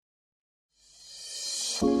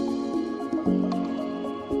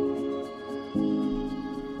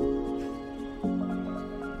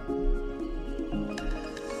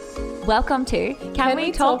Welcome to Can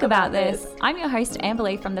We Talk About This? I'm your host,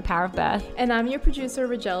 Amberly from The Power of Birth. And I'm your producer,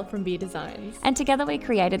 Rajel from B Designs. And together we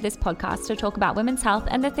created this podcast to talk about women's health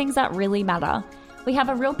and the things that really matter. We have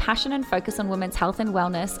a real passion and focus on women's health and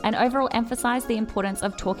wellness, and overall emphasize the importance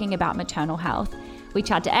of talking about maternal health. We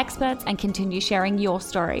chat to experts and continue sharing your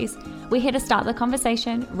stories. We're here to start the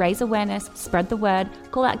conversation, raise awareness, spread the word,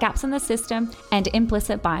 call out gaps in the system and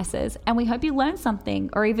implicit biases. And we hope you learn something,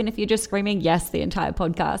 or even if you're just screaming yes the entire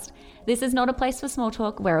podcast. This is not a place for small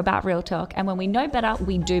talk. We're about real talk. And when we know better,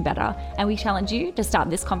 we do better. And we challenge you to start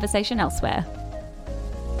this conversation elsewhere.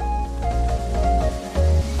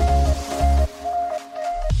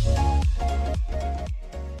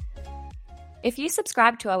 If you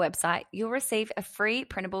subscribe to our website, you'll receive a free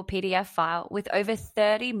printable PDF file with over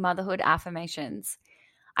 30 motherhood affirmations.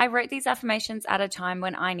 I wrote these affirmations at a time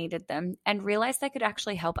when I needed them and realized they could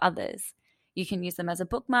actually help others. You can use them as a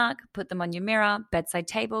bookmark, put them on your mirror, bedside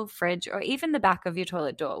table, fridge, or even the back of your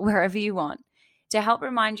toilet door, wherever you want, to help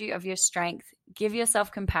remind you of your strength, give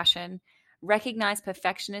yourself compassion, recognize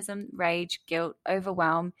perfectionism, rage, guilt,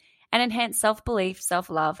 overwhelm, and enhance self-belief,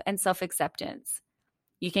 self-love, and self-acceptance.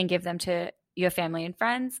 You can give them to your family and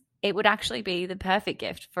friends. It would actually be the perfect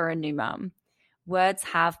gift for a new mum. Words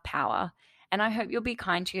have power, and I hope you'll be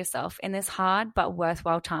kind to yourself in this hard but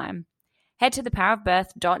worthwhile time. Head to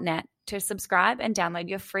thepowerofbirth.net to subscribe and download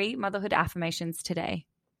your free motherhood affirmations today.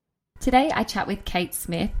 Today, I chat with Kate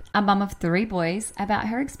Smith, a mum of 3 boys, about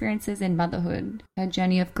her experiences in motherhood, her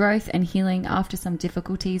journey of growth and healing after some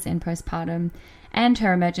difficulties in postpartum, and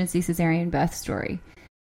her emergency cesarean birth story.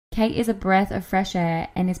 Kate is a breath of fresh air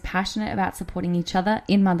and is passionate about supporting each other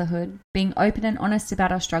in motherhood, being open and honest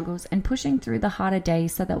about our struggles, and pushing through the harder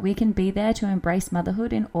days so that we can be there to embrace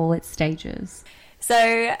motherhood in all its stages.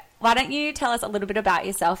 So why don't you tell us a little bit about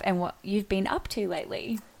yourself and what you've been up to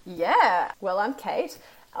lately? Yeah, well, I'm Kate.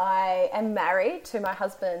 I am married to my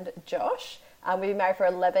husband, Josh. We've been married for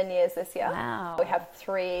 11 years this year. Wow. We have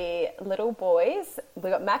 3 little boys.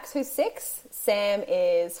 We've got Max, who's 6, Sam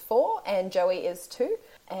is 4, and Joey is 2.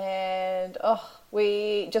 And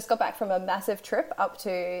we just got back from a massive trip up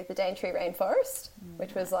to the Daintree Rainforest,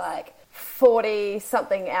 which was like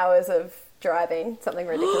 40-something hours of driving, something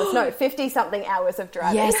ridiculous. No, 50-something hours of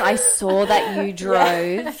driving. Yes, I saw that you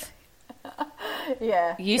drove.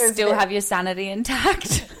 Yeah. You still have your sanity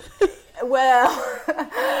intact. Well,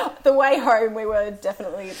 the way home we were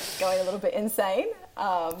definitely going a little bit insane.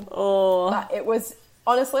 But it was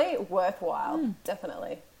honestly worthwhile,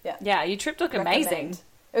 definitely. Yeah. Yeah, your trip looked amazing.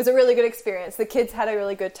 It was a really good experience. The kids had a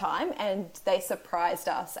really good time and they surprised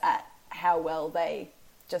us at how well they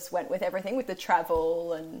just went with everything, with the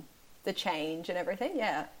travel and the change and everything.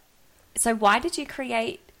 Yeah. So why did you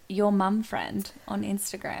create your mum friend on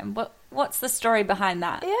Instagram? What's the story behind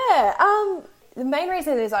that? Yeah. The main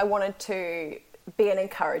reason is I wanted to be an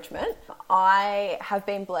encouragement. I have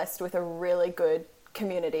been blessed with a really good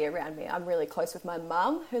community around me. I'm really close with my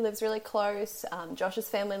mum, who lives really close. Josh's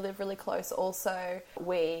family live really close also.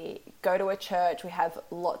 We go to a church. We have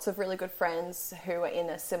lots of really good friends who are in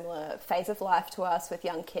a similar phase of life to us with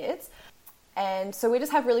young kids. And so we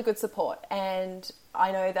just have really good support. And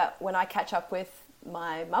I know that when I catch up with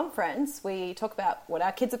my mum friends, we talk about what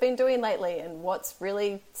our kids have been doing lately and what's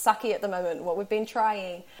really sucky at the moment, what we've been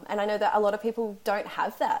trying. And I know that a lot of people don't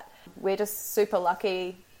have that. We're just super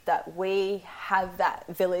lucky that we have that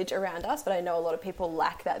village around us, but I know a lot of people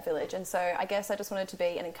lack that village. And so I guess I just wanted to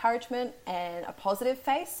be an encouragement and a positive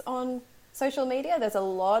face on social media. There's a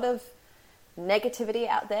lot of negativity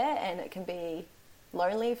out there and it can be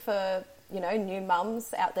lonely for, new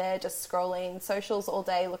mums out there just scrolling socials all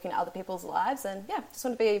day looking at other people's lives. And yeah, just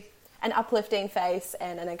want to be an uplifting face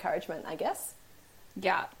and an encouragement, I guess.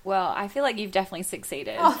 Yeah, well, I feel like you've definitely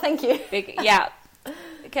succeeded. Oh, thank you. Yeah.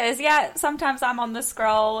 Because, sometimes I'm on the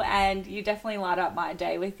scroll and you definitely light up my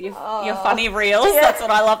day with your funny reels. Yeah. That's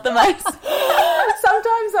what I love the most.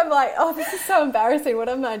 Sometimes I'm like, this is so embarrassing. What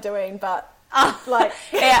am I doing? But,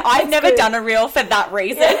 I've never done a reel for that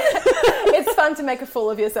reason. Yeah. It's fun to make a fool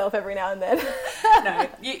of yourself every now and then. No,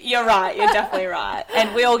 you're right. You're definitely right.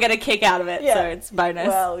 And we all get a kick out of it, so it's bonus.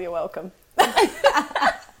 Well, you're welcome.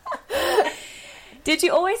 Did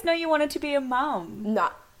you always know you wanted to be a mum?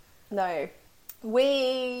 No.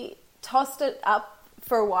 We tossed it up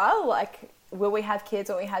for a while, like, will we have kids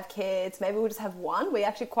when we have kids? Maybe we'll just have one. We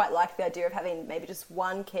actually quite like the idea of having maybe just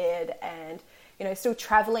one kid and, still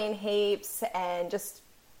traveling heaps and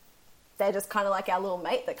they're just kind of like our little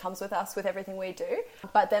mate that comes with us with everything we do.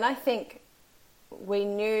 But then I think we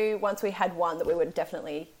knew once we had one that we would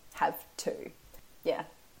definitely have 2. Yeah.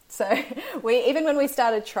 So even when we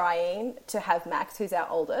started trying to have Max, who's our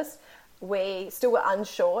oldest, we still were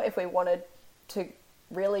unsure if we wanted to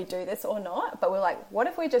really do this or not. But we're like, what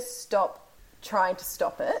if we just stop trying to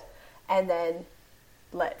stop it and then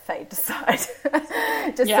let fate decide?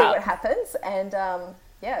 Just see what happens. And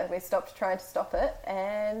we stopped trying to stop it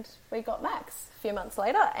and we got Max a few months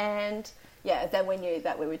later. And then we knew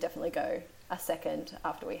that we would definitely go a second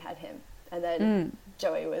after we had him. And then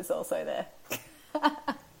Joey was also there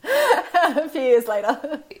a few years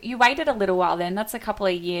later. You waited a little while then. That's a couple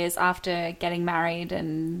of years after getting married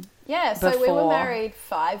and so we were married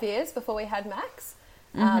 5 years before we had Max.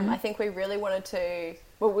 I think we really wanted to,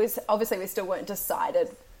 obviously we still weren't decided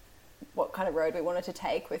what kind of road we wanted to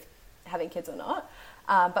take with having kids or not.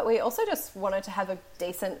 But we also just wanted to have a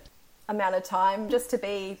decent amount of time just to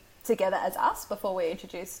be together as us before we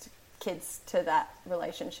introduced kids to that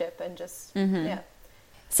relationship and just,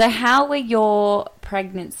 So how were your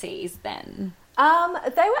pregnancies then? They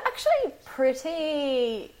were actually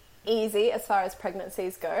pretty easy as far as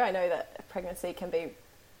pregnancies go. I know that pregnancy can be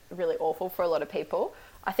really awful for a lot of people.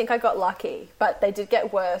 I think I got lucky, but they did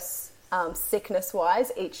get worse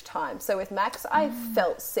sickness-wise each time. So with Max, I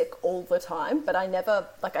felt sick all the time, but I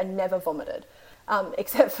never vomited.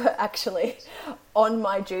 Except for actually on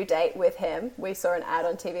my due date with him, we saw an ad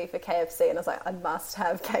on TV for KFC and I was like, I must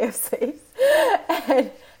have KFC.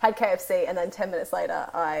 And had KFC, and then 10 minutes later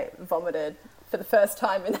I vomited for the first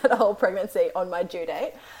time in that whole pregnancy on my due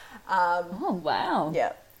date. Oh, wow.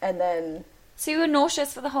 Yeah. And then... So you were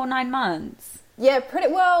nauseous for the whole 9 months? Yeah,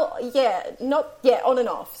 pretty well, on and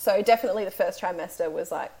off. So definitely the first trimester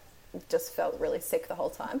was like, just felt really sick the whole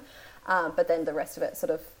time. But then the rest of it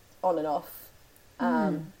sort of on and off,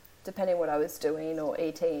 depending what I was doing or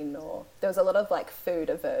eating, or there was a lot of like food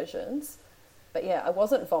aversions. But yeah, I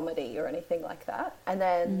wasn't vomity or anything like that. And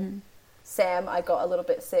then Sam, I got a little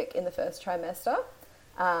bit sick in the first trimester.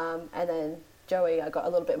 And then Joey, I got a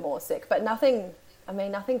little bit more sick, but nothing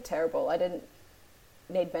terrible. I didn't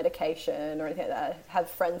need medication or anything like that. I have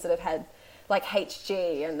friends that have had like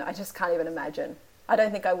HG and I just can't even imagine. I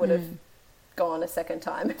don't think I would have gone a second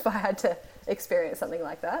time if I had to experience something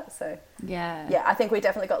like that. So yeah, I think we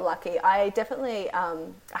definitely got lucky. I definitely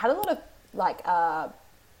had a lot of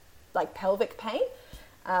like pelvic pain.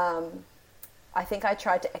 I think I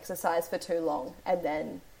tried to exercise for too long, and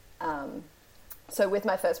then so with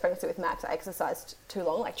my first pregnancy with Max, I exercised too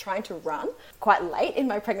long, like trying to run quite late in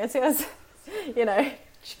my pregnancy. I was,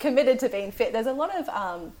 committed to being fit. There's a lot of,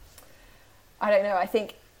 I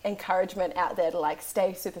think encouragement out there to like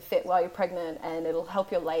stay super fit while you're pregnant and it'll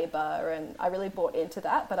help your labor. And I really bought into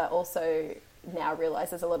that, but I also now realize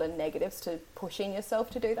there's a lot of negatives to pushing yourself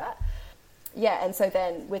to do that. Yeah. And so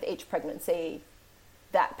then with each pregnancy,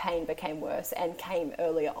 that pain became worse and came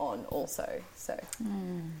earlier on also. So,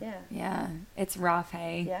 Yeah, it's rough,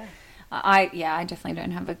 hey? Yeah. I definitely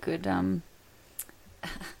don't have a good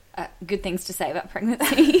good things to say about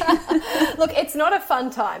pregnancy. Look, it's not a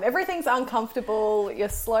fun time. Everything's uncomfortable. You're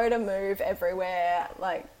slow to move everywhere.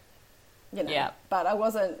 Like, Yeah. But I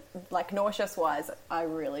wasn't, like, nauseous-wise, I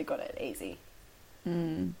really got it easy.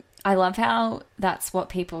 I love how that's what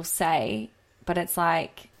people say, but it's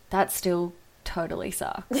like, that still totally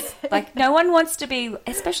sucks. Like, no one wants to be,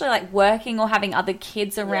 especially like working or having other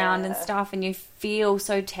kids around and stuff, and you feel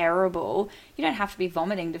so terrible. You don't have to be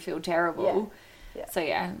vomiting to feel terrible. Yeah. So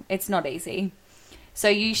yeah, it's not easy. So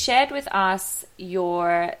you shared with us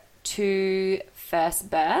your 2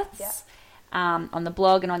 first births on the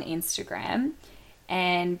blog and on Instagram,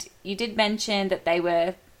 and you did mention that they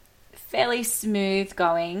were fairly smooth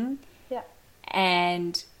going. Yeah.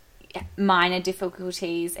 And minor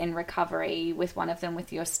difficulties in recovery with one of them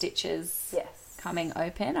with your stitches coming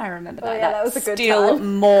open. I remember that. That was a good still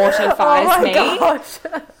time. Mortifies me. Gosh.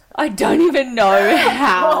 I don't even know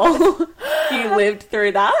how you lived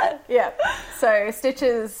through that. Yeah. So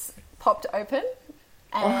stitches popped open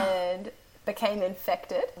and became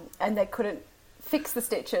infected, and they couldn't fix the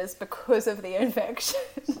stitches because of the infection.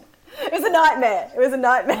 It was a nightmare.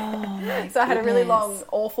 Oh, so I had a really long,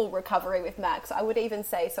 awful recovery with Max. I would even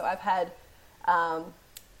say, so I've had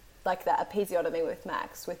like that episiotomy with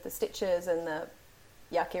Max with the stitches and the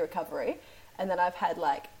yucky recovery. And then I've had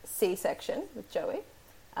like C-section with Joey.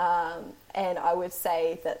 And I would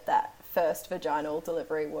say that first vaginal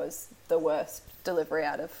delivery was the worst delivery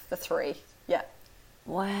out of the 3. Yeah.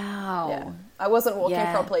 Wow. Yeah. I wasn't walking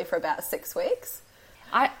properly for about 6 weeks.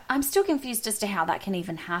 I'm still confused as to how that can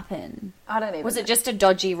even happen. I don't even Was know. it just a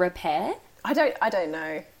dodgy repair? I don't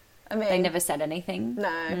know. I mean, They never said anything?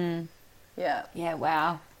 No. Yeah. Yeah,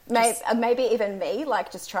 wow. Maybe even me,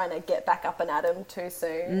 like just trying to get back up and at 'em too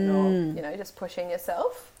soon or, just pushing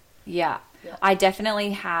yourself. Yeah. I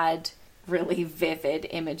definitely had really vivid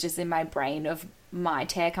images in my brain of my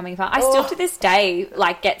tear coming apart. I still to this day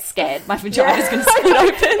like get scared my vagina's going to split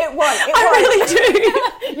open. It won't.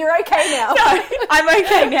 I really do. You're okay now. No, I'm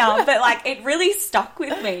okay now, but like it really stuck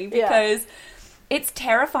with me because it's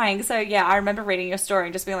terrifying. So yeah, I remember reading your story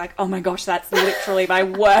and just being like, oh my gosh, that's literally my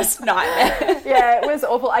worst nightmare. Yeah, it was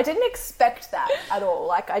awful. I didn't expect that at all.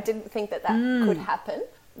 Like I didn't think that could happen.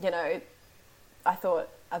 You know, I thought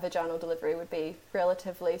a vaginal delivery would be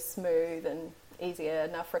relatively smooth and easier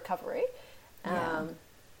enough recovery.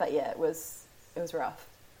 But yeah, it was rough.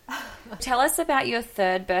 Tell us about your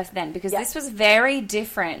third birth then, because this was very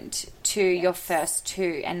different to your first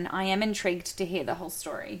two, and I am intrigued to hear the whole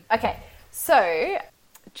story. Okay, so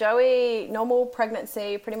Joey, normal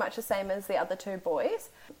pregnancy, pretty much the same as the other two boys,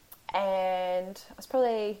 and I was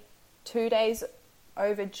probably 2 days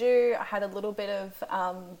overdue. I had a little bit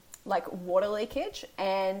of like water leakage,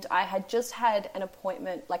 and I had just had an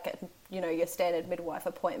appointment, like your standard midwife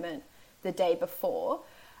appointment the day before,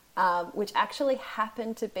 which actually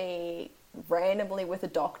happened to be randomly with a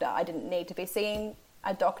doctor. I didn't need to be seeing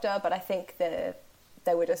a doctor, but I think they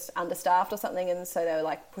were just understaffed or something, and so they were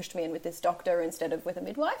like pushed me in with this doctor instead of with a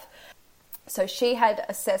midwife. So she had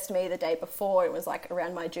assessed me the day before. It was like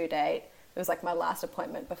around my due date. It was like my last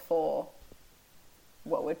appointment before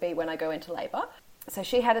what would be when I go into labour. So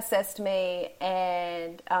she had assessed me,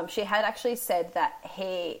 and she had actually said that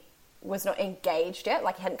he was not engaged yet,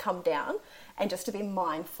 like he hadn't come down, and just to be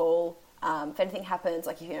mindful, if anything happens,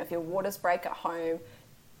 like if your waters break at home,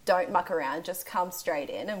 don't muck around, just come straight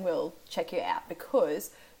in and we'll check you out,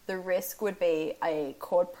 because the risk would be a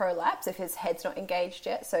cord prolapse if his head's not engaged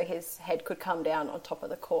yet, so his head could come down on top of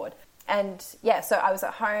the cord. And yeah, so I was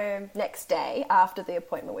at home next day after the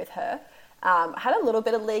appointment with her. I had a little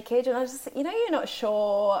bit of leakage, and I was just, you're not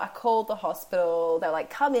sure. I called the hospital. They're like,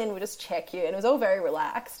 come in, we'll just check you. And it was all very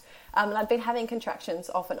relaxed. And I'd been having contractions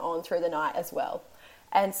off and on through the night as well.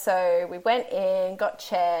 And so we went in, got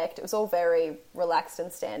checked. It was all very relaxed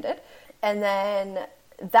and standard. And then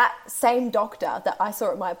that same doctor that I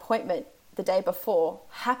saw at my appointment the day before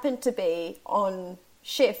happened to be on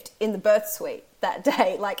shift in the birth suite that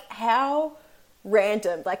day. Like, how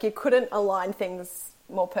random. Like, you couldn't align things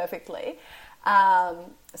more perfectly.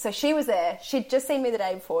 So she was there. She'd just seen me the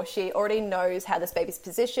day before. She already knows how this baby's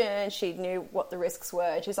positioned. She knew what the risks were.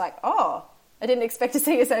 And she's like, oh, I didn't expect to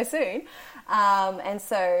see you so soon. And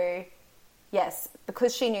so, yes,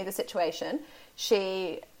 because she knew the situation,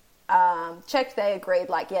 she checked. They agreed,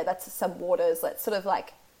 like, yeah, that's some waters. Let's sort of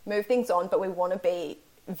like move things on, but we want to be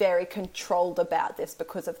very controlled about this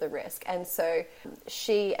because of the risk. And so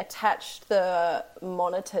she attached the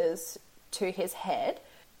monitors to his head,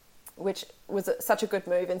 which was such a good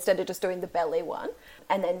move, instead of just doing the belly one.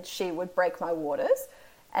 And then she would break my waters.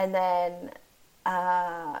 And then,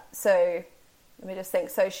 so let me just think.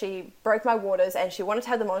 So she broke my waters, and she wanted to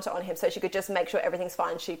have the monitor on him so she could just make sure everything's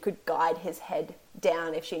fine. She could guide his head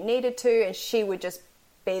down if she needed to, and she would just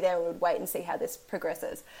be there and would wait and see how this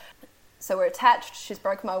progresses. So we're attached. She's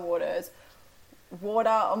broken my waters. Water,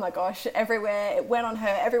 oh my gosh, everywhere. It went on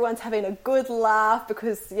her. Everyone's having a good laugh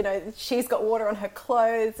because, she's got water on her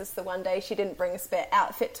clothes. It's the one day she didn't bring a spare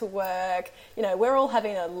outfit to work. We're all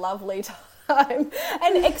having a lovely time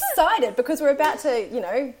and excited because we're about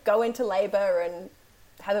to, go into labour and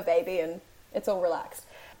have a baby, and it's all relaxed.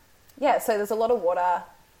 Yeah, so there's a lot of water,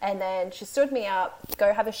 and then she stood me up,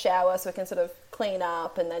 go have a shower so we can sort of clean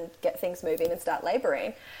up and then get things moving and start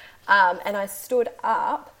labouring. And I stood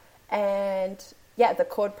up, and yeah, the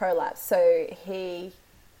cord prolapsed. So his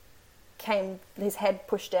head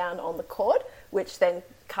pushed down on the cord, which then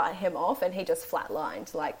cut him off, and he just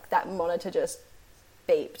flatlined. Like, that monitor just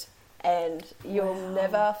beeped, and you'll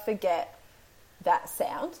never forget that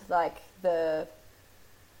sound. Like,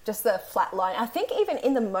 just the flatline. I think even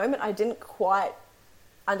in the moment I didn't quite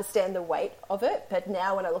understand the weight of it, but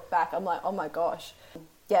now when I look back, I'm like, oh my gosh.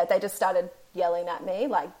 Yeah, they just started yelling at me,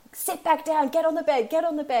 like, sit back down, get on the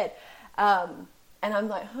bed. And I'm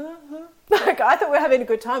like, huh? Like, I thought we were having a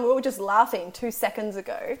good time. We were just laughing 2 seconds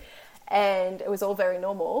ago, and it was all very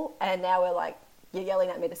normal. And now we're like, you're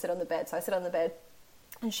yelling at me to sit on the bed. So I sit on the bed,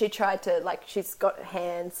 and she tried to, like, she's got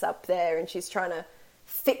hands up there, and she's trying to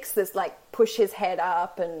fix this, like, push his head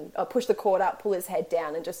up and push the cord up, pull his head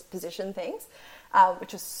down, and just position things,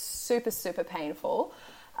 which is super, super painful.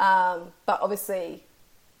 But obviously,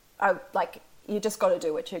 you just got to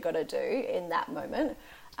do what you got to do in that moment.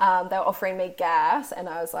 They were offering me gas, and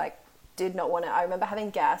I was like, did not want to. I remember having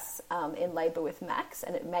gas in labour with Max,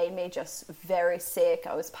 and it made me just very sick.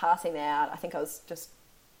 I was passing out. I think I was just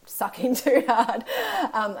sucking too hard.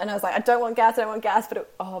 And I was like, I don't want gas,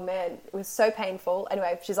 but oh man, it was so painful.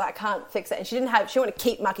 Anyway, she's like, I can't fix it. And she wanted to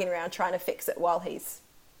keep mucking around trying to fix it while he's,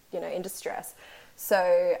 in distress.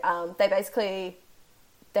 So they basically,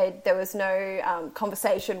 there was no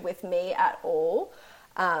conversation with me at all.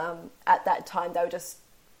 At that time, they were just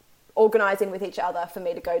organising with each other for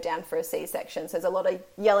me to go down for a C-section. So there's a lot of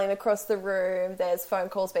yelling across the room, there's phone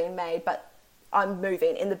calls being made, but I'm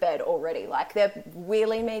moving in the bed already. Like, they're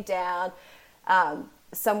wheeling me down.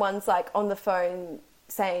 Someone's like on the phone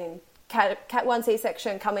saying, Cat 1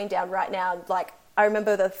 C-section coming down right now. Like, I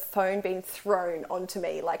remember the phone being thrown onto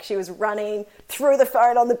me. Like, she was running, threw the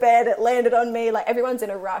phone on the bed, it landed on me. Like, everyone's in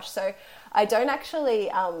a rush. So I don't actually,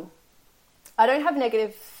 I don't have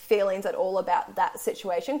negative feelings at all about that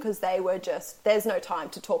situation, because they were just, there's no time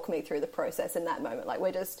to talk me through the process in that moment. Like,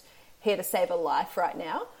 we're just here to save a life right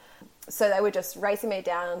now. So they were just racing me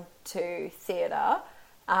down to theatre.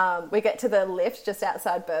 We get to the lift just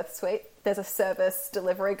outside birth suite. There's a service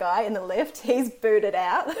delivery guy in the lift. He's booted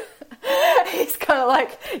out. He's kind of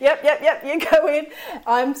like, yep, you go in.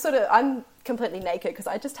 I'm completely naked because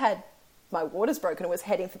I just had my waters broken and was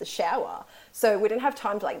heading for the shower. So we didn't have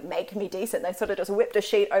time to like make me decent. They sort of just whipped a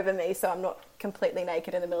sheet over me so I'm not completely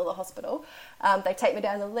naked in the middle of the hospital. They take me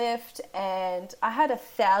down the lift, and I had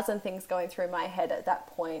 1,000 things going through my head at that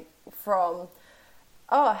point, from,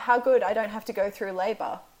 oh, how good, I don't have to go through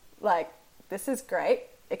labour. Like, this is great,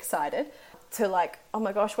 excited, to like, oh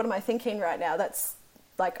my gosh, what am I thinking right now? That's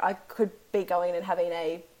like, I could be going and having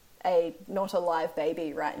a not a live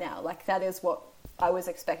baby right now. Like, that is what I was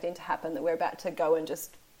expecting to happen, that we're about to go and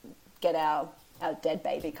just get our dead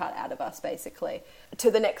baby cut out of us, basically.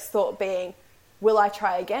 To the next thought being, will I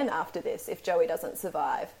try again after this if Joey doesn't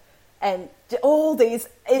survive? And all these,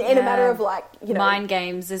 in a matter of like, mind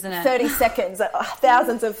games, isn't it? 30 seconds,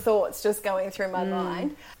 thousands of thoughts just going through my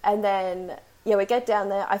mind. And then, we get down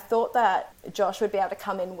there. I thought that Josh would be able to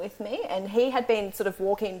come in with me, and he had been sort of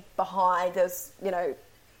walking behind. There's,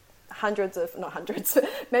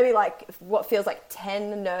 maybe like what feels like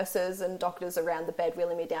 10 nurses and doctors around the bed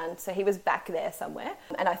wheeling me down. So he was back there somewhere,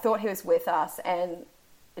 and I thought he was with us, and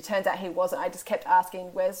it turns out he wasn't. I just kept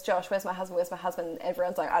asking, where's Josh? Where's my husband? Where's my husband?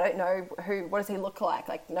 Everyone's like, I don't know what does he look like?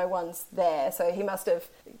 Like, no one's there. So he must have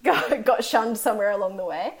got shunned somewhere along the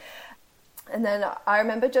way. And then I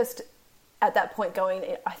remember just at that point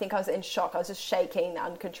I think I was in shock. I was just shaking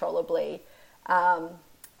uncontrollably,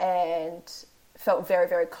 and felt very,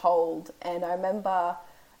 very cold. And I remember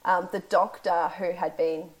the doctor who had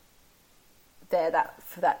been there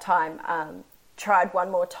for that time tried one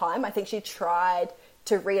more time. I think she tried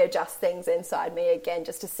to readjust things inside me again,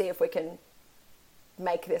 just to see if we can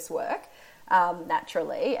make this work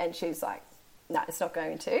naturally. And she's like, no, it's not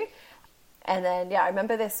going to. And then, I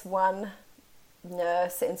remember this one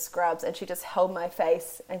nurse in scrubs, and she just held my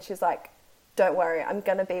face, and she's like, don't worry, I'm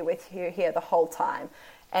going to be with you here the whole time.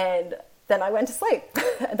 And then I went to sleep.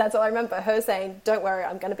 That's all I remember, her saying, don't worry,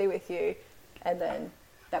 I'm going to be with you. And then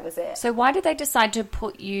that was it. So why did they decide to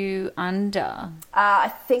put you under? I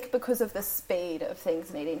think because of the speed of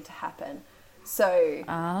things needing to happen. So,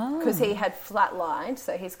 because he had flatlined,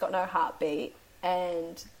 so he's got no heartbeat,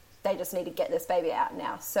 and they just need to get this baby out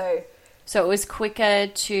now. So it was quicker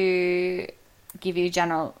to give you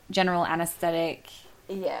general anaesthetic.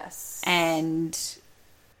 Yes. And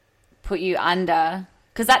put you under,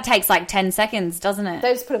 because that takes like 10 seconds, doesn't it?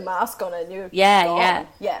 They just put a mask on and you're gone.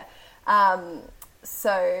 Yeah.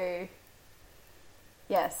 So,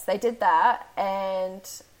 yes, they did that, and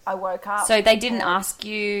I woke up. So they didn't ask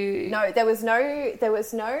you? No, there was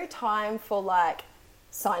no time for like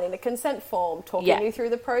signing a consent form, talking you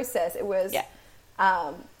through the process. It was,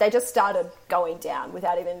 they just started going down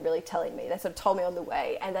without even really telling me. They sort of told me on the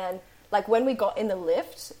way, and then like when we got in the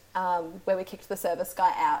lift, where we kicked the service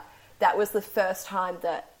guy out, that was the first time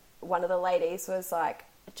that one of the ladies was like,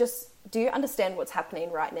 just, do you understand what's happening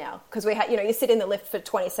right now? Because we had, you sit in the lift for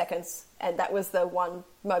 20 seconds, and that was the one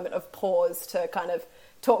moment of pause to kind of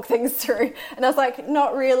talk things through. And I was like,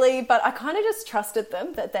 not really, but I kind of just trusted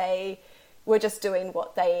them that they were just doing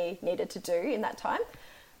what they needed to do in that time.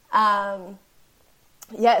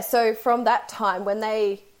 So from that time, when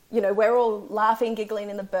they, we're all laughing, giggling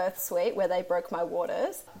in the birth suite where they broke my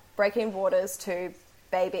waters. Breaking waters to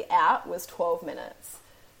baby out was 12 minutes.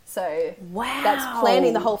 So that's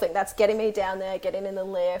planning the whole thing. That's getting me down there, getting in the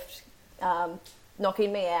lift,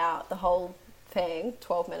 knocking me out, the whole thing,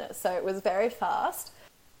 12 minutes. So it was very fast.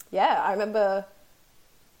 Yeah, I remember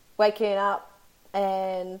waking up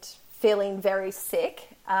and feeling very sick,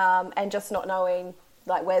 and just not knowing,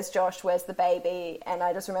 like, where's Josh, where's the baby? And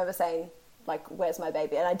I just remember saying, like, where's my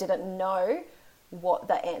baby? And I didn't know what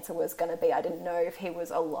the answer was going to be. I didn't know if he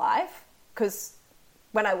was alive, because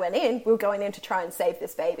when I went in, we were going in to try and save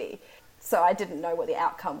this baby. So I didn't know what the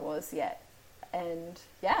outcome was yet. And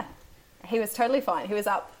yeah, he was totally fine. He was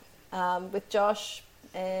up with Josh,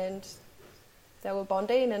 and they were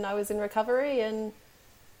bonding, and I was in recovery, and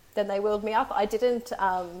then they wheeled me up. I didn't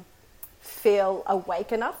feel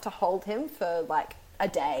awake enough to hold him for like a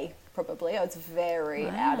day, probably. I was very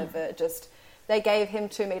out of it. Just, they gave him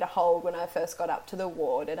to me to hold when I first got up to the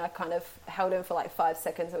ward, and I kind of held him for like 5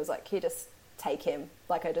 seconds. I was like, here, just take him.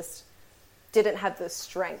 Like, I just didn't have the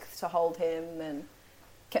strength to hold him, and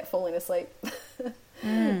kept falling asleep.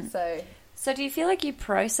 So do you feel like you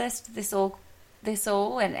processed this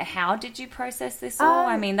all, and how did you process this all?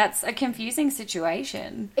 I mean, that's a confusing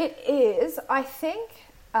situation. It is. I think,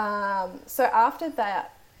 so after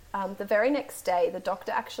that, the very next day, the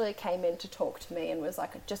doctor actually came in to talk to me and was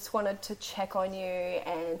like, I just wanted to check on you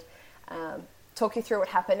and talk you through what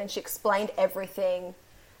happened. And she explained everything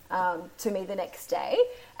to me the next day.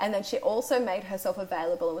 And then she also made herself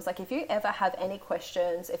available and was like, if you ever have any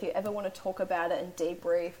questions, if you ever want to talk about it and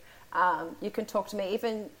debrief, you can talk to me.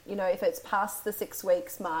 Even, you know, if it's past the 6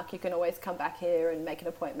 weeks mark, you can always come back here and make an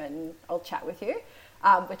appointment, and I'll chat with you,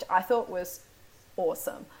 which I thought was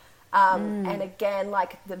awesome. And again,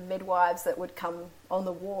 like the midwives that would come on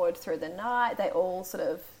the ward through the night, they all sort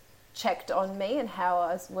of checked on me and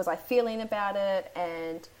how was I feeling about it,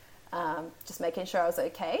 and just making sure I was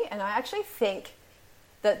okay. And I actually think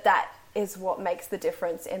that is what makes the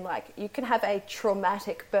difference in, like, you can have a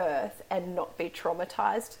traumatic birth and not be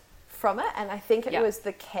traumatized from it. And I think it was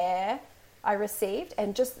the care I received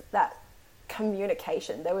and just that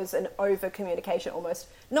communication. There was an over communication almost,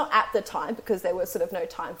 not at the time because there was sort of no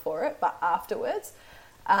time for it, but afterwards,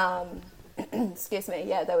 excuse me,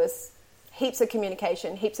 there was heaps of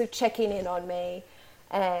communication, heaps of checking in on me.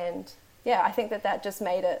 And yeah, I think that just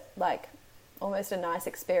made it like almost a nice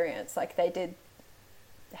experience. Like, they did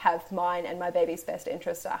have mine and my baby's best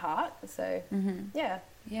interest at heart. So Yeah,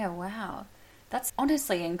 wow. That's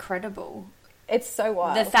honestly incredible. It's so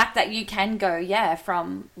wild. The fact that you can go,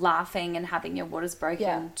 from laughing and having your waters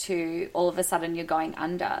broken to all of a sudden you're going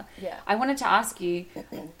under. Yeah. I wanted to ask you,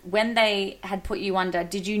 when they had put you under,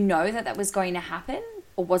 did you know that was going to happen?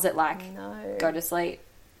 Or was it like, no, go to sleep?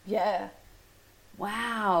 Yeah.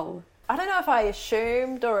 Wow. I don't know if I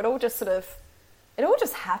assumed or it all just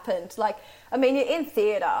happened. Like, I mean, in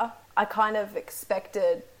theatre, I kind of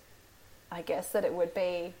expected, I guess, that it would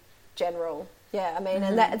be general. Yeah, I mean,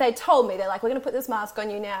 and they told me, they're like, we're going to put this mask on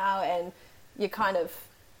you now, and you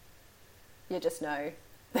just know.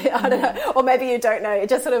 I don't know. Or maybe you don't know. It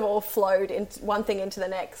just sort of all flowed into one thing into the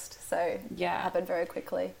next. So it happened very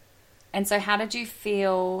quickly. And so how did you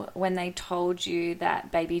feel when they told you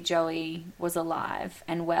that baby Joey was alive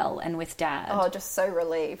and well and with Dad? Oh, just so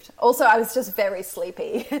relieved. Also, I was just very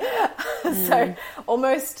sleepy. So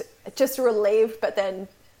almost just relieved, but then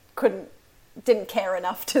didn't care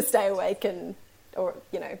enough to stay awake or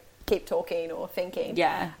keep talking or thinking.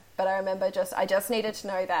 Yeah. But I remember I just needed to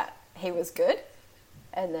know that he was good,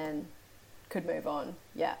 and then could move on.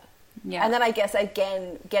 Yeah. Yeah. And then I guess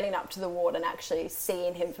again getting up to the ward and actually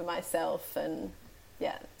seeing him for myself, and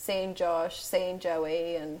seeing Josh, seeing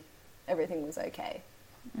Joey, and everything was okay.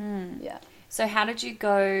 Yeah. So how did you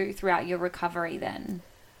go throughout your recovery then?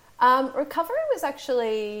 Recovery was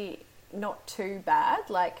actually not too bad.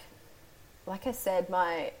 Like I said,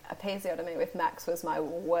 my episiotomy with Max was my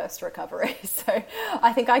worst recovery. So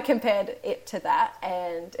I think I compared it to that,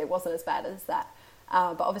 and it wasn't as bad as that.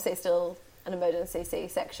 But obviously still an emergency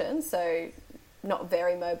C-section, so not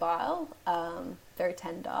very mobile, very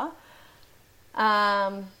tender.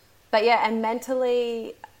 But yeah, and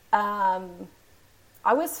mentally, I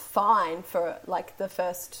was fine for like the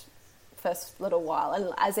first little while.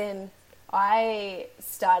 And as in, I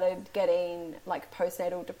started getting like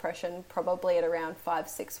postnatal depression probably at around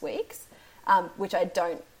 5-6 weeks, which I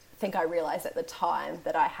don't think I realized at the time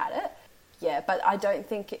that I had it. Yeah, but I don't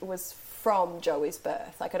think it was from Joey's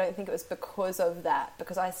birth. Like, I don't think it was because of that,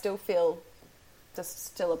 because I still feel just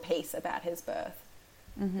still a piece about his birth.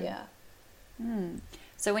 Yeah.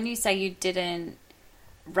 So when you say you didn't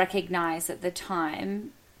recognize at the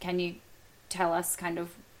time, can you tell us kind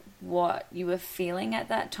of what you were feeling at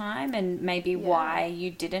that time and maybe why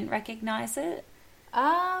you didn't recognize it?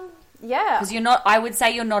 Yeah. Because I would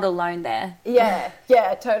say you're not alone there. Yeah,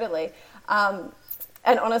 totally.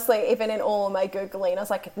 And honestly, even in all of my Googling, I was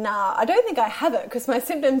like, nah, I don't think I have it because my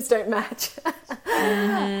symptoms don't match.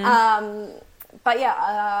 But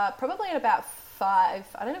yeah, probably at about 5,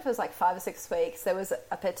 I don't know if it was like 5 or 6 weeks, there was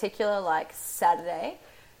a particular like Saturday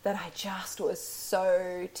that I just was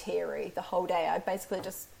so teary the whole day. I basically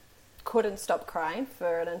just couldn't stop crying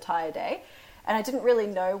for an entire day. And I didn't really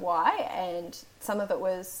know why. And some of it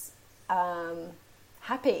was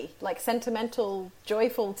happy, like sentimental,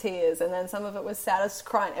 joyful tears. And then some of it was saddest,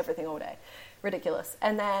 crying everything all day. Ridiculous.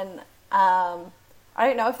 And then I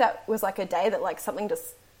don't know if that was like a day that like something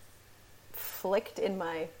just flicked in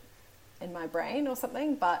my brain or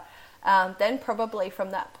something. But then probably from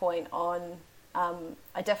that point on,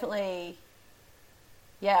 I definitely,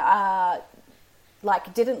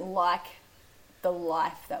 like didn't like the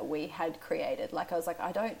life that we had created. Like I was like,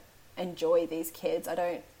 I don't enjoy these kids. I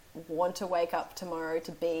don't want to wake up tomorrow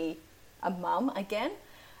to be a mum again.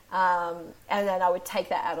 And then I would take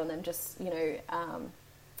that out on them. Just,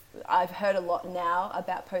 I've heard a lot now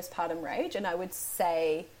about postpartum rage, and I would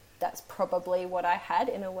say that's probably what I had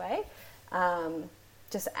in a way.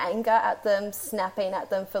 Just anger at them, snapping at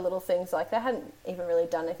them for little things like they hadn't even really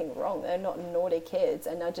done anything wrong. They're not naughty kids,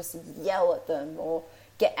 and I just yell at them or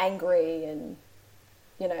get angry and,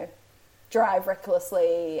 drive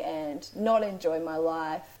recklessly and not enjoy my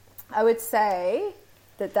life. I would say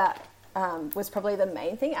that was probably the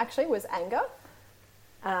main thing, actually, was anger.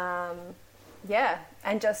 And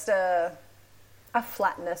just a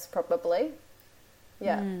flatness, probably.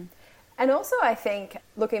 Yeah. And also, I think,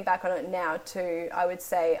 looking back on it now too, I would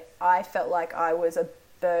say I felt like I was a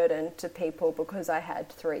burden to people because I had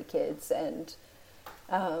 3 kids and,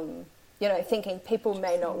 thinking people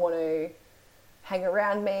may not want to hang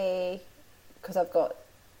around me because I've got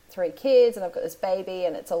 3 kids and I've got this baby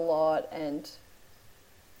and it's a lot, and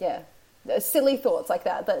silly thoughts like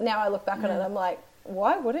that. But now I look back on it and I'm like,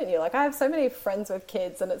 why wouldn't you? Like, I have so many friends with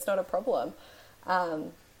kids and it's not a problem.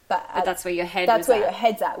 But that's where your head that's where your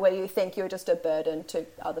head's at, where you think you're just a burden to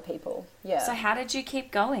other people. Yeah. So how did you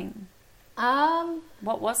keep going?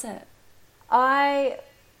 What was it?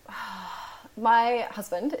 My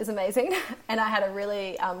husband is amazing, and I had a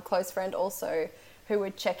really close friend also who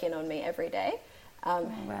would check in on me every day.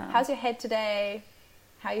 Wow. How's your head today?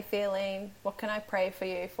 How are you feeling? What can I pray for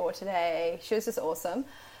you for today? She was just awesome.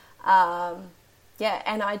 And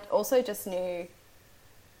I also just knew,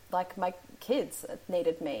 like, my kids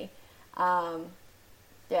needed me. I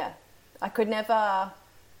could never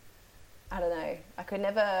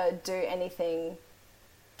do anything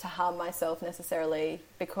to harm myself necessarily,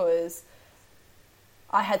 because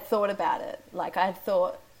I had thought about it. Like, I had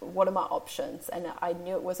thought, what are my options? And I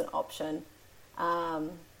knew it was an option.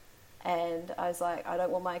 And I was like, I don't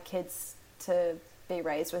want my kids to be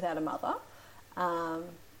raised without a mother.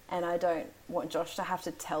 And I don't want Josh to have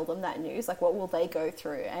to tell them that news. Like, what will they go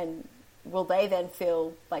through? And will they then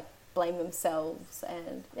feel like blame themselves?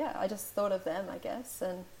 And I just thought of them, I guess.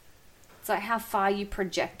 And it's like how far you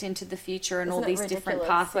project into the future and all these different ridiculous?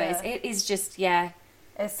 pathways. Yeah. It is just,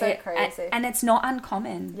 it's so crazy. And it's not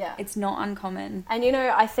uncommon. Yeah. It's not uncommon. And,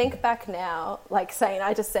 I think back now, like saying,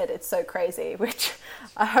 I just said it's so crazy, which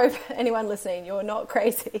I hope anyone listening, you're not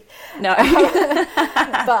crazy. No.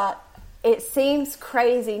 But it seems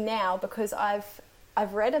crazy now because I've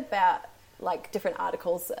read about like different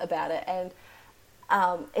articles about it, and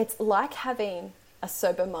it's like having a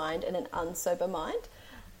sober mind and an unsober mind.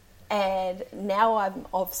 And now I'm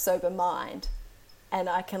of sober mind, and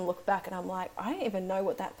I can look back and I'm like, I don't even know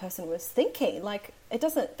what that person was thinking. Like,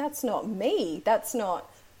 that's not me. That's not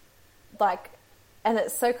like, and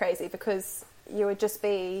it's so crazy because you would just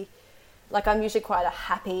be like, I'm usually quite a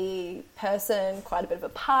happy person, quite a bit of a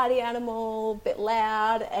party animal, a bit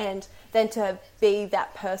loud. And then to be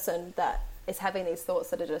that person that is having these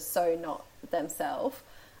thoughts that are just so not themselves.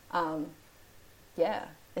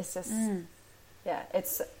 It's just,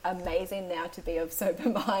 it's amazing now to be of sober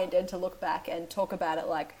mind and to look back and talk about it.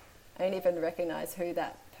 Like, I don't even recognize who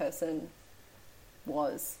that person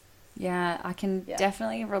was. Yeah, I can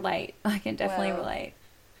definitely relate. Relate.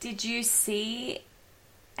 Did you see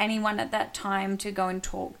anyone at that time to go and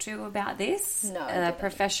talk to about this? No. A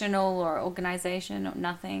professional or organization or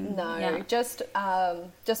nothing? No, just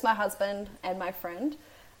my husband and my friend.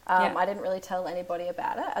 I didn't really tell anybody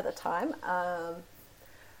about it at the time.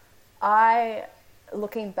 I,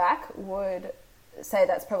 looking back, would say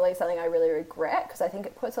that's probably something I really regret, because I think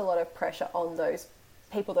it puts a lot of pressure on those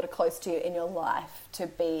people that are close to you in your life to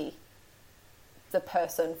be the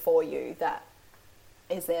person for you that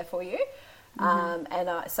is there for you.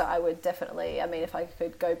 So I would definitely, if I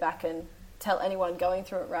could go back and tell anyone going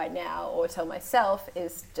through it right now, or tell myself,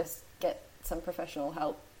 is just get some professional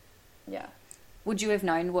help. Yeah. Would you have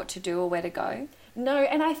known what to do or where to go? No,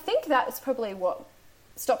 and I think that's probably what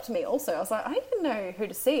stopped me also. I was like, I don't even know who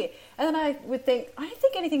to see. And then I would think, I don't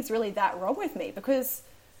think anything's really that wrong with me, because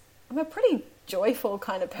I'm a pretty joyful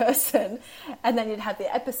kind of person. And then you'd have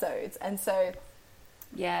the episodes. And so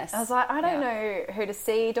yes, I was like, I don't know who to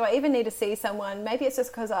see. Do I even need to see someone? Maybe it's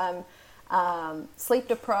just because I'm sleep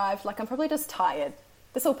deprived. Like, I'm probably just tired.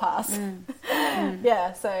 This will pass.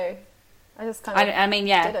 Yeah, so I just kind of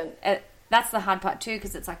didn't. That's the hard part too,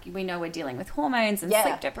 because it's like we know we're dealing with hormones and Yeah.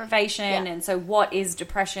 sleep deprivation, Yeah. and so what is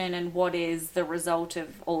depression and what is the result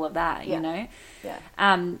of all of that, you know? Yeah.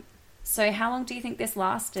 So how long do you think this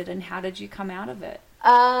lasted, and how did you come out of it?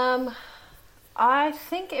 I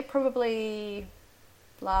think it probably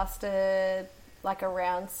lasted like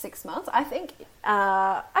around 6 months. I think,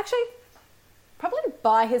 actually, probably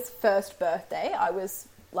by his first birthday, I was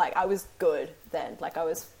good then. Like, I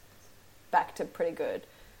was back to pretty good,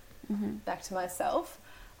 back to myself.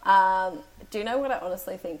 Do you know what I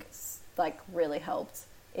honestly think like really helped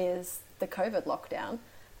is the COVID lockdown.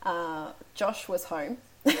 Josh was home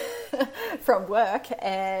from work,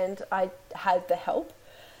 and I had the help.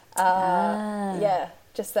 Yeah,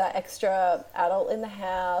 just that extra adult in the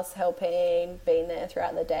house, helping, being there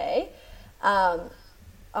throughout the day. I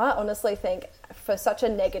honestly think for such a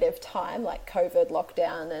negative time like COVID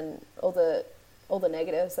lockdown and all the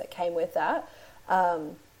negatives that came with that,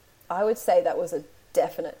 I would say that was a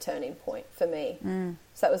definite turning point for me.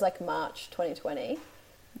 So that was like March 2020.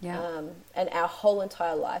 Yeah. And our whole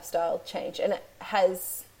entire lifestyle changed, and it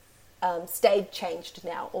has stayed changed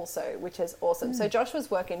now also, which is awesome. So Josh was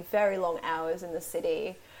working very long hours in the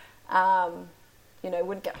city,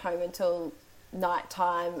 wouldn't get home until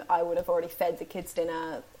nighttime. I would have already fed the kids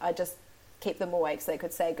dinner. I just keep them awake so they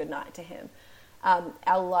could say goodnight to him.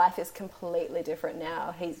 Our life is completely different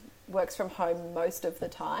now. He works from home most of the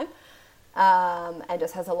time, and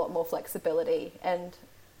just has a lot more flexibility. And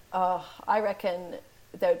I reckon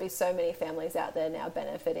there would be so many families out there now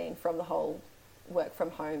benefiting from the whole work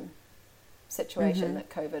from home situation that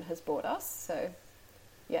COVID has brought us. So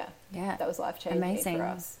yeah, that was life-changing for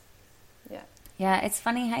us. Yeah, it's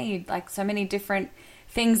funny how like so many different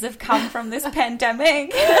things have come from this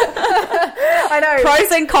pandemic. I know.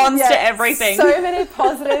 Pros and cons to everything. So many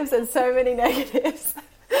positives and so many negatives.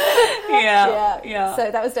 Yeah.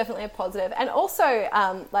 So that was definitely a positive. And also,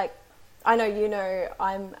 I know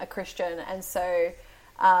I'm a Christian, and so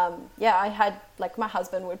I had, like, my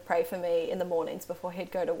husband would pray for me in the mornings before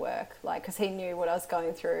he'd go to work, like, because he knew what I was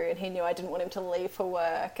going through, and he knew I didn't want him to leave for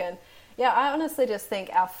work. And yeah, I honestly just think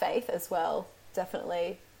our faith as well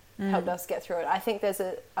definitely helped us get through it. I think there's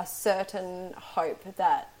a certain hope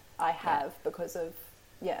that I have because of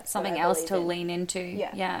something else to lean into.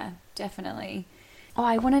 Yeah, definitely. Oh,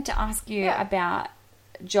 I wanted to ask you about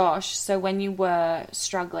Josh. So when you were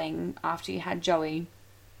struggling after you had Joey,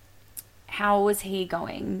 how was he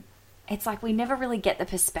going? It's like we never really get the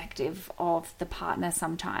perspective of the partner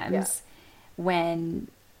sometimes when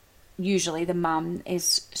usually the mum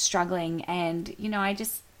is struggling. And,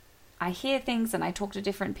 I hear things and I talk to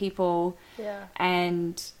different people. Yeah.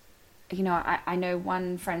 And, I know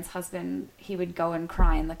one friend's husband, he would go and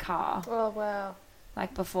cry in the car. Oh, wow.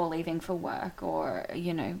 Like before leaving for work or,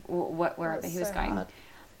 wherever he was so going. Hard.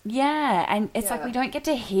 Yeah, and it's like we don't get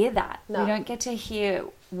to hear that. No. We don't get to hear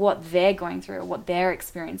what they're going through or what they're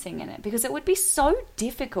experiencing in it, because it would be so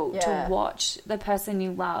difficult to watch the person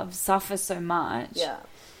you love suffer so much. Yeah.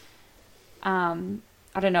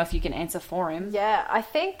 I don't know if you can answer for him. Yeah, I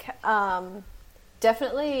think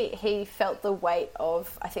definitely he felt the weight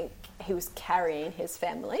of, I think he was carrying his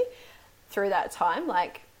family through that time.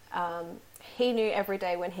 Like, he knew every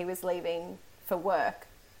day when he was leaving for work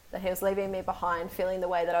that he was leaving me behind, feeling the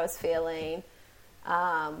way that I was feeling.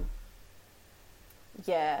 Not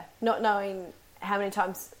knowing how many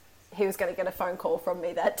times he was going to get a phone call from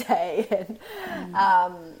me that day. And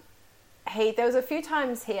there was a few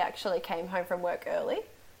times he actually came home from work early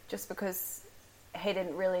just because he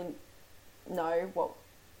didn't really know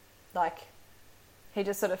he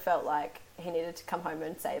just sort of felt like he needed to come home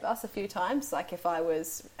and save us a few times, like if I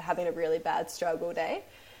was having a really bad struggle day.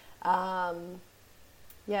 And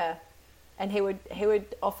he would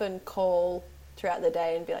often call throughout the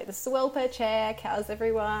day and be like, "This is a welfare check. How's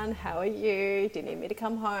everyone? How are you? Do you need me to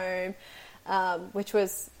come home?" Which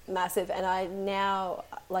was massive. And I now,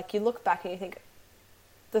 like, you look back and you think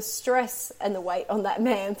the stress and the weight on that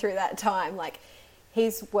man through that time, like,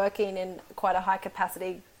 he's working in quite a high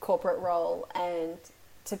capacity corporate role, and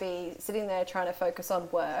to be sitting there trying to focus on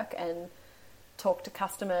work and talk to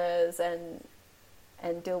customers and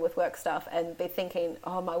deal with work stuff and be thinking,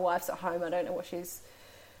 oh, my wife's at home, I don't know what she's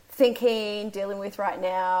thinking, dealing with right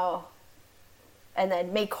now, and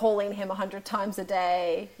then me calling him 100 times a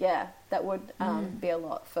day, that would be a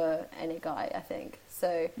lot for any guy, I think.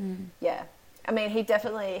 So I mean, he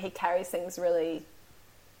carries things really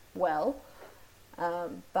well.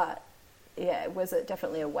 But yeah, it was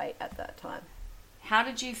definitely a weight at that time. How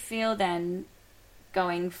did you feel then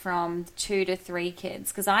going from 2 to 3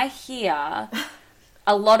 kids? Because I hear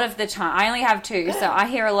a lot of the time, I only have 2, so I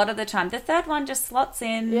hear a lot of the time, the third one just slots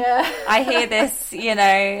in. Yeah. I hear this,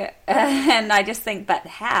 and I just think, but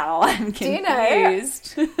how? I'm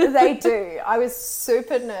confused. Do you know? They do. I was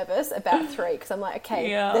super nervous about 3 because I'm like, okay,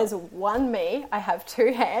 there's one me, I have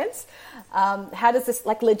 2 hands. How does this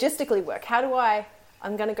like logistically work?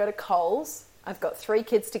 I'm going to go to Coles. I've got 3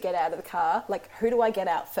 kids to get out of the car. Like, who do I get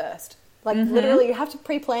out first? Like, literally, you have to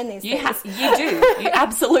pre-plan these things. You do. You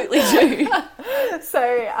absolutely do.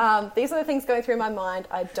 So these are the things going through my mind.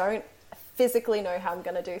 I don't physically know how I'm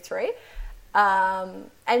going to do 3.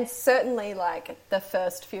 And certainly, like, the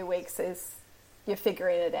first few weeks is you're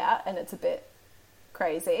figuring it out, and it's a bit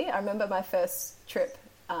crazy. I remember my first trip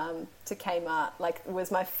to Kmart, like, it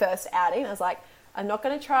was my first outing. I was like, I'm not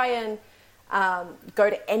going to try and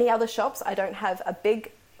go to any other shops. I don't have a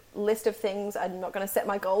big list of things. I'm not going to set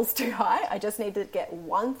my goals too high. I just need to get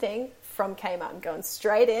one thing from Kmart. I'm going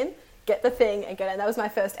straight in, get the thing and get in. That was my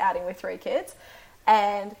first outing with 3 kids.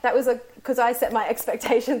 And that was because I set my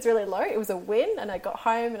expectations really low. It was a win, and I got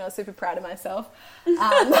home and I was super proud of myself.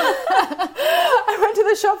 I went to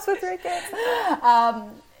the shops with 3 kids.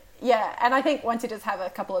 And I think once you just have a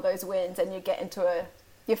couple of those wins and you get into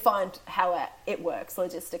you find how it works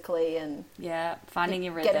logistically, and finding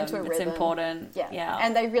your rhythm. Get into a rhythm. It's important. Yeah,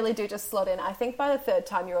 and they really do just slot in. I think by the 3rd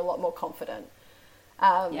time you're a lot more confident.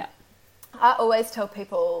 I always tell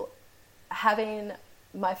people having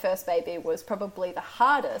my first baby was probably the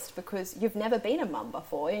hardest because you've never been a mum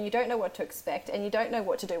before and you don't know what to expect and you don't know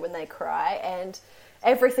what to do when they cry and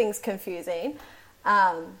everything's confusing.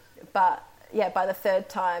 But yeah, by the 3rd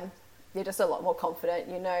time you're just a lot more confident.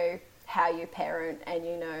 You know how you parent and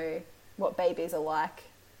you know what babies are like.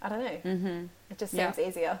 I don't know. Mm-hmm. It just seems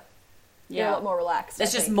easier. You're a lot more relaxed.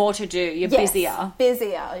 There's just more to do. You're busier.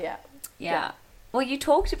 Yeah. Well, you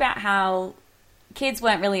talked about how kids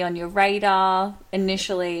weren't really on your radar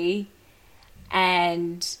initially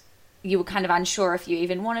and you were kind of unsure if you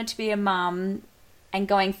even wanted to be a mum, and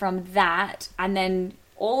going from that and then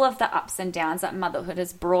all of the ups and downs that motherhood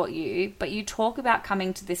has brought you, but you talk about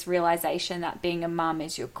coming to this realization that being a mum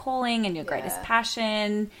is your calling and your greatest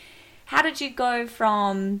passion. How did you go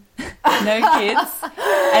from no kids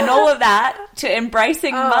and all of that to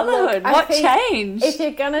embracing motherhood? Look, what changed? If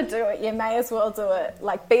you're going to do it, you may as well do it.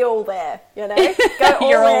 Like, be all there, Go all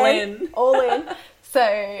You're in. All in.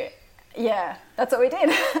 So, yeah, that's what we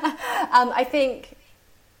did. I think...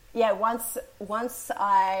 Yeah, once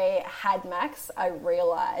I had Max, I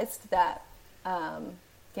realised that,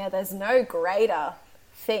 there's no greater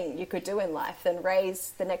thing you could do in life than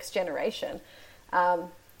raise the next generation.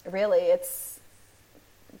 Really, it's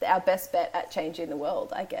our best bet at changing the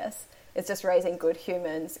world, I guess. It's just raising good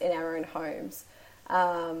humans in our own homes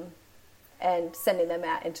and sending them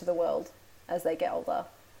out into the world as they get older.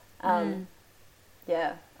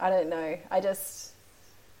 Yeah, I don't know. I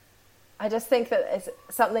just think that it's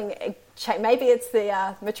something, maybe it's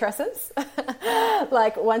the matrescence.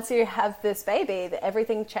 Like, once you have this baby,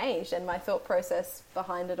 everything changed and my thought process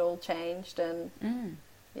behind it all changed. And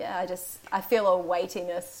I feel a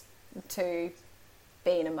weightiness to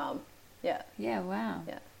being a mum. Yeah. Yeah, wow.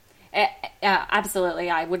 Yeah.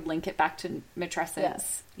 Absolutely. I would link it back to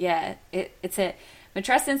matrescence. Yeah.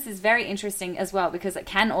 Matrescence is very interesting as well because it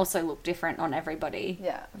can also look different on everybody.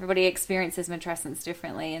 Yeah. Everybody experiences matrescence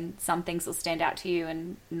differently and some things will stand out to you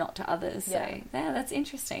and not to others. So, that's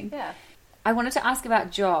interesting. Yeah. I wanted to ask about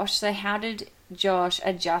Josh. So how did Josh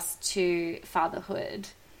adjust to fatherhood,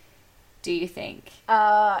 do you think?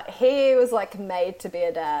 He was like made to be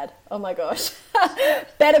a dad. Oh my gosh.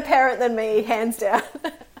 Better parent than me, hands down.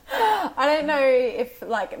 I don't know if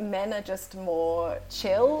like men are just more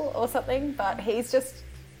chill or something, but he's just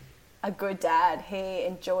a good dad. He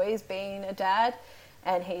enjoys being a dad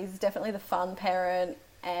and he's definitely the fun parent,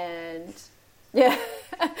 and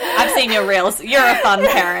I've seen your reels. You're a fun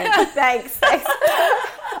parent. Thanks.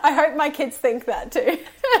 I hope my kids think that too.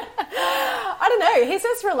 I don't know. He's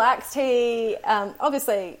just relaxed. He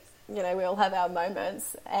obviously, we all have our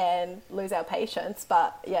moments and lose our patience,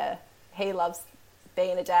 but he loves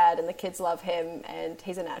being a dad and the kids love him and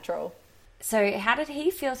he's a natural. So how did he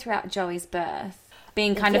feel throughout Joey's birth?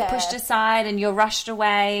 Being kind of pushed aside and you're rushed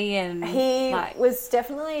away, and he was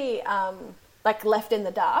definitely left in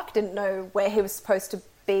the dark, didn't know where he was supposed to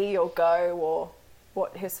be or go or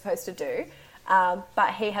what he was supposed to do.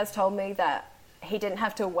 But he has told me that he didn't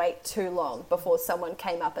have to wait too long before someone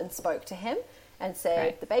came up and spoke to him and said,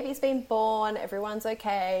 Right. the baby's been born, everyone's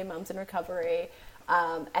okay, mum's in recovery.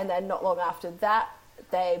 And then not long after that,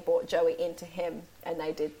 they brought Joey into him and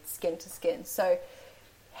they did skin to skin. So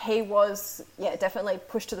he was, definitely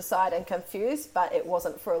pushed to the side and confused, but it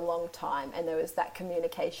wasn't for a long time. And there was that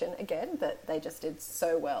communication again that they just did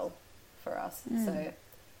so well for us. So,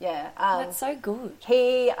 yeah. That's so good.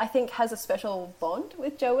 He, I think, has a special bond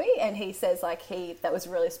with Joey, and he says like that was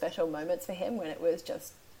really special moments for him when it was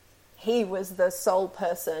just, he was the sole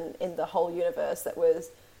person in the whole universe that was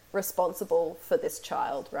responsible for this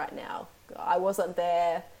child right now. I wasn't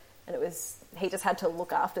there, and he just had to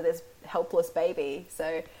look after this helpless baby.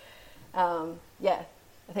 So, I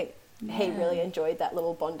think he really enjoyed that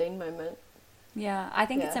little bonding moment. Yeah, I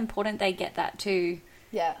think it's important they get that too.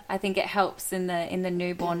 Yeah. I think it helps in the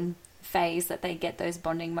newborn phase that they get those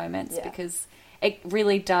bonding moments because it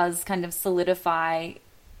really does kind of solidify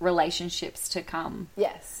relationships to come.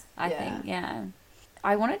 Yes. I think,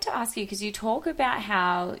 I wanted to ask you, because you talk about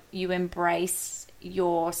how you embrace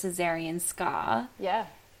your cesarean scar. Yeah.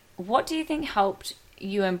 What do you think helped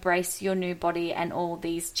you embrace your new body and all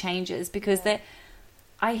these changes? Because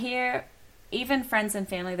I hear even friends and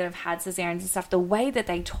family that have had cesareans and stuff, the way that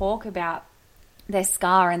they talk about their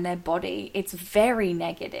scar and their body, it's very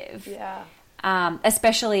negative. Yeah.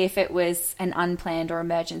 Especially if it was an unplanned or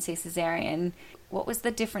emergency cesarean. What was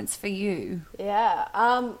the difference for you? Yeah,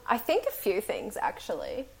 I think a few things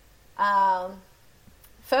actually.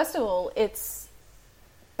 First of all, it's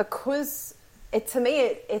because it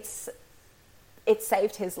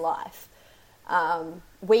saved his life.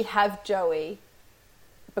 We have Joey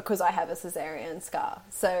because I have a cesarean scar,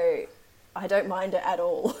 so I don't mind it at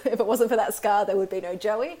all. If it wasn't for that scar, there would be no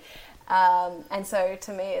Joey. And so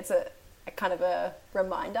to me, it's a kind of a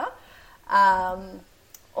reminder.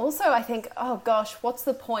 Also, I think, oh gosh, what's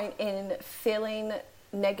the point in feeling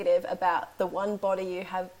negative about the one body you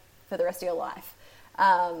have for the rest of your life?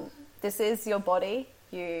 This is your body.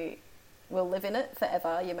 You will live in it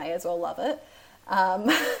forever. You may as well love it.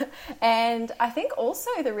 And I think also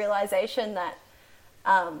the realization that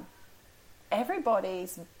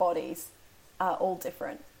everybody's bodies are all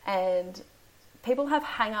different, and people have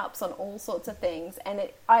hang-ups on all sorts of things. And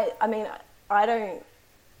I mean, I don't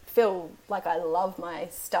feel like I love my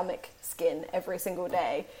stomach skin every single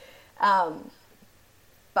day,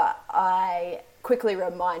 but I quickly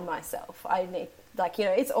remind myself I need, like, you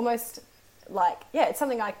know, it's almost like, it's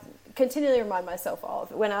something I continually remind myself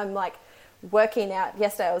of when I'm like working out.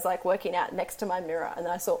 Yesterday I was like working out next to my mirror, and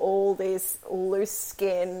I saw all these loose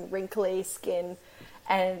skin, wrinkly skin,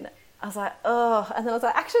 and I was like, oh, and then I was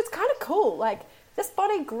like, actually it's kind of cool, like this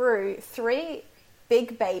body grew 3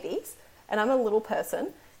 big babies and I'm a little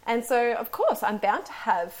person. And so, of course, I'm bound to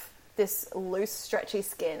have this loose, stretchy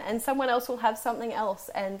skin, and someone else will have something else,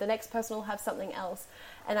 and the next person will have something else.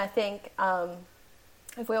 And I think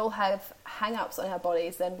if we all have hang-ups on our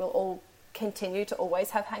bodies, then we'll all continue to always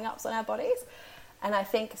have hang-ups on our bodies. And I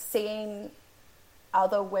think seeing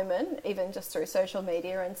other women, even just through social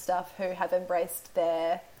media and stuff, who have embraced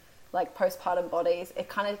their like postpartum bodies, it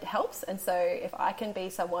kind of helps. And so if I can be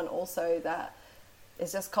someone also that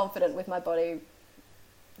is just confident with my body,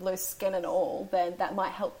 loose skin and all, then that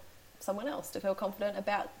might help someone else to feel confident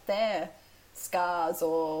about their scars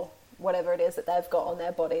or whatever it is that they've got on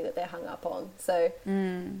their body that they're hung up on. So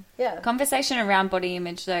Conversation around body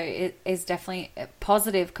image though is definitely a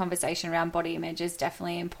positive conversation around body image is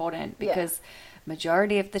definitely important, because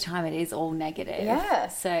majority of the time it is all negative.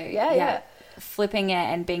 So flipping it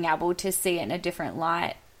and being able to see it in a different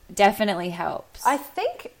light definitely helps. I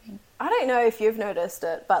think, I don't know if you've noticed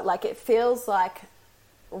it, but like it feels like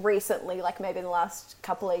recently, like maybe in the last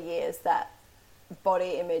couple of years, that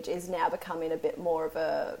body image is now becoming a bit more of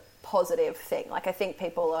a positive thing. Like I think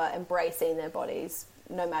people are embracing their bodies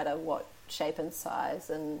no matter what shape and size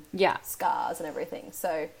and scars and everything.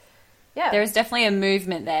 So there is definitely a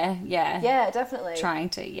movement there. Definitely trying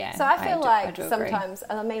to so I feel like sometimes,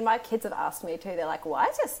 and I mean my kids have asked me too, they're like, why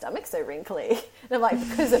is your stomach so wrinkly? And I'm like,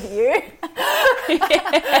 because of you.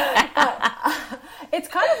 It's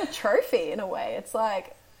kind of a trophy in a way. It's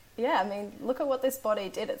like, I mean, look at what this body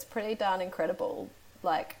did. It's pretty darn incredible,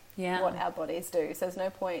 like what our bodies do. So there's no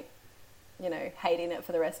point, you know, hating it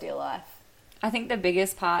for the rest of your life. I think the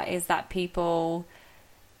biggest part is that people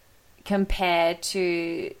compare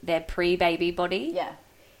to their pre-baby body.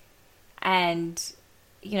 And,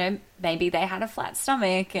 you know, maybe they had a flat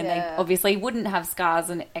stomach and they obviously wouldn't have scars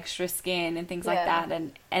and extra skin and things like that.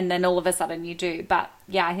 And then all of a sudden you do. But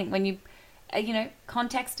I think when you, you know,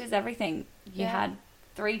 context is everything. You had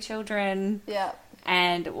 3 children.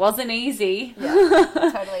 and it wasn't easy.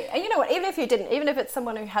 Yeah, totally. And you know what, even if you didn't, even if it's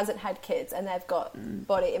someone who hasn't had kids and they've got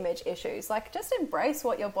body image issues, like just embrace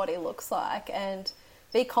what your body looks like and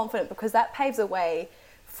be confident, because that paves a way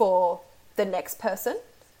for the next person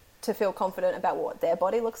to feel confident about what their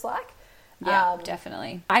body looks like. Yeah,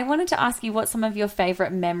 definitely. I wanted to ask you what some of your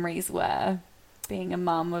favourite memories were being a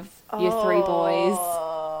mum of your 3 boys.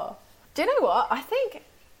 Do you know what? I think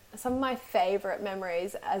some of my favourite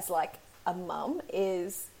memories as like a mum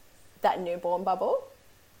is that newborn bubble.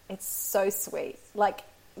 It's so sweet. Like,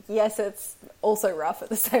 yes, it's also rough at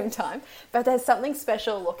the same time, but there's something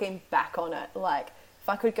special looking back on it. Like, if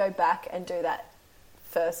I could go back and do that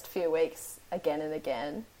first few weeks again and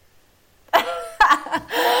again.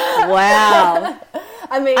 Wow.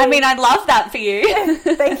 I mean, I'd love that for you.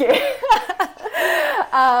 Thank you.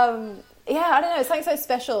 Yeah, I don't know. It's something so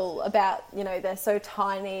special about, you know, they're so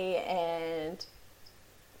tiny and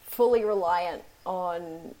fully reliant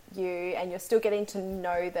on you, and you're still getting to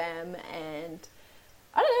know them. And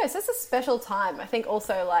I don't know, it's just a special time. I think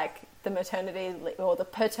also like the maternity or the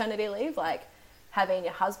paternity leave, like having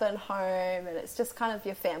your husband home, and it's just kind of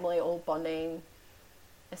your family all bonding.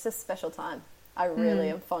 It's a special time. I really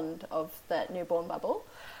am fond of that newborn bubble.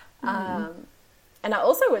 And I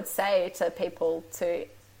also would say to people to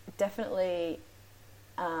definitely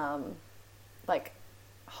like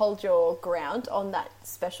hold your ground on that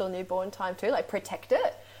special newborn time too, like protect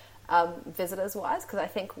it visitors wise, because I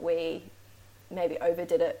think we maybe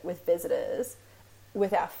overdid it with visitors.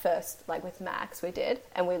 With our first, like with Max, we did,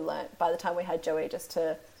 and we learnt by the time we had Joey just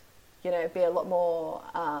to, you know, be a lot more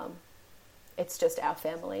it's just our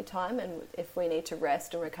family time, and if we need to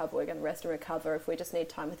rest and recover, we're going to rest and recover. If we just need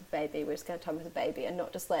time with the baby, we're just going to have time with the baby, and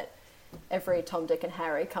not just let every Tom, Dick and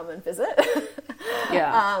Harry come and visit.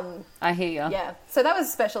 Yeah, I hear you. Yeah, so that was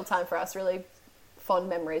a special time for us, really fond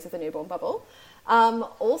memories of the newborn bubble.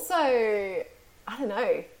 Also, I don't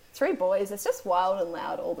know, 3 boys, it's just wild and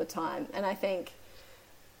loud all the time, and I think,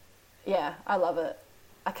 yeah, I love it.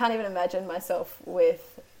 I can't even imagine myself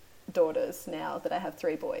with daughters now that I have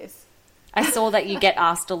 3 boys. I saw that you get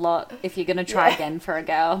asked a lot if you're going to try again for a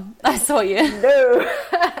girl. I saw you. No.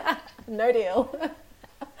 No deal.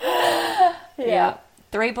 Yeah.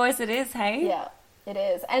 3 boys it is, hey? Yeah, it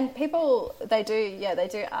is. And people, they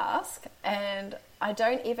do ask, and I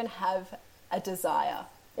don't even have a desire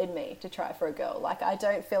in me to try for a girl. Like, I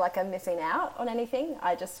don't feel like I'm missing out on anything.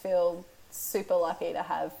 I just feel super lucky to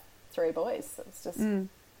have 3 boys. It's just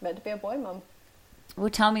meant to be a boy mum. Well,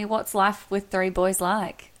 tell me, what's life with 3 boys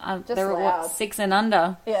like? They're loud. what, 6 and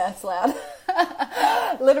under? Yeah, it's loud.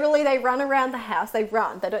 Literally, they run around the house. They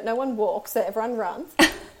run. They don't. No one walks, so everyone runs.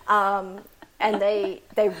 And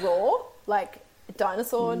they roar like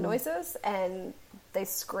dinosaur noises, and they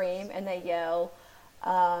scream and they yell.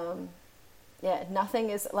 Yeah, nothing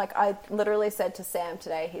is like. I literally said to Sam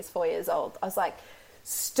today, he's 4 years old. I was like,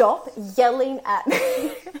 stop yelling at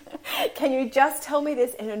me. Can you just tell me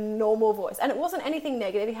this in a normal voice? And it wasn't anything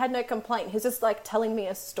negative. He had no complaint. He was just like telling me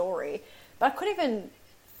a story. But I couldn't even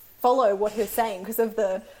follow what he was saying because of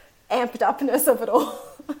the amped upness of it all.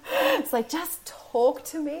 It's like, just talk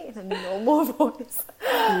to me in a normal voice.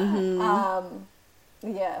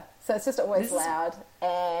 Yeah, so it's just always loud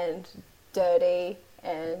and dirty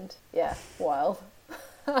and, yeah, wild.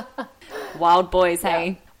 Wild boys,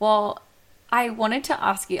 hey? Well, I wanted to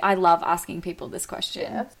ask you, I love asking people this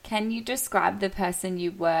question. Yeah. Can you describe the person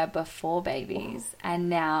you were before babies and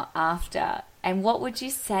now after? And what would you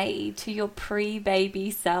say to your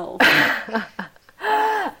pre-baby self?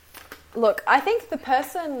 Look, I think the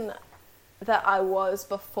person that I was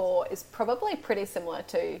before is probably pretty similar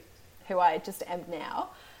to who I just am now.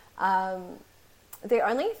 The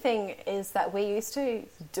only thing is that we used to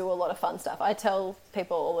do a lot of fun stuff. I tell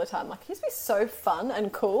people all the time, like, it used to be so fun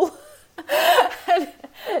and cool. And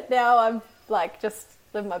now I'm like just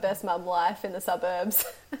living my best mum life in the suburbs,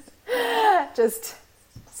 just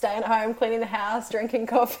staying at home, cleaning the house, drinking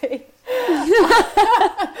coffee.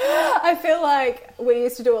 I feel like we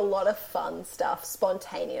used to do a lot of fun stuff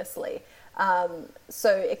spontaneously.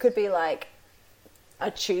 So it could be like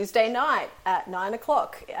a Tuesday night at 9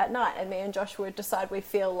 o'clock at night, and me and Josh would decide we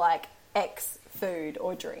feel like X food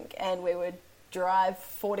or drink, and we would drive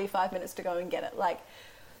 45 minutes to go and get it. Like,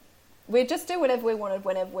 we'd just do whatever we wanted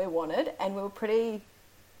whenever we wanted, and we were pretty,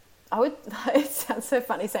 it sounds so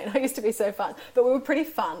funny saying I used to be so fun, but we were pretty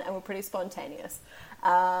fun and we're pretty spontaneous.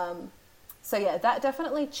 So yeah, that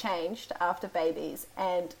definitely changed after babies,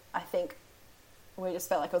 and I think we just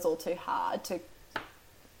felt like it was all too hard to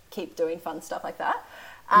keep doing fun stuff like that.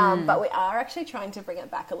 But we are actually trying to bring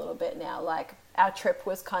it back a little bit now. Like, our trip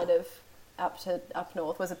was kind of up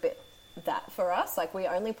north was a bit that for us. Like, we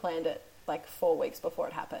only planned it like 4 weeks before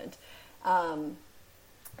it happened.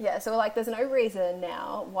 So we're like, there's no reason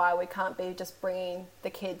now why we can't be just bringing the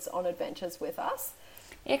kids on adventures with us.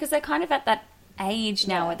 Yeah, because they're kind of at that age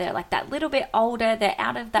now where they're like that little bit older, they're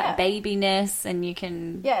out of that babiness, and you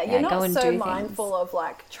can you're not go and so do mindful things. of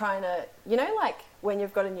like trying to, you know, like when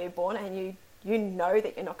you've got a newborn and you know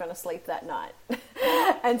that you're not going to sleep that night.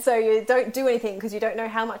 And so you don't do anything because you don't know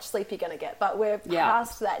how much sleep you're going to get. But we're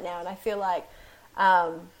past that now, and I feel like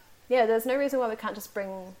there's no reason why we can't just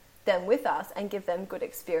bring them with us and give them good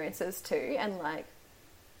experiences too, and like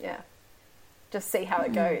just see how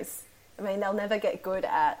it goes. I mean, they'll never get good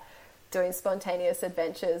at doing spontaneous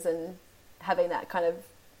adventures and having that kind of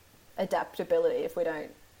adaptability if we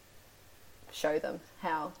don't show them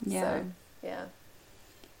how.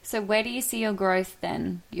 So where do you see your growth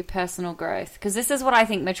then, your personal growth? Because this is what I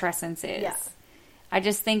think Matrescence is. Yeah. I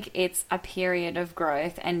just think it's a period of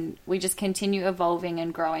growth, and we just continue evolving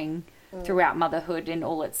and growing throughout motherhood in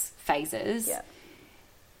all its phases. Yeah.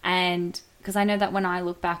 And because I know that when I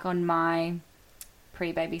look back on my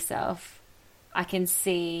pre-baby self, I can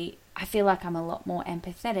see, I feel like I'm a lot more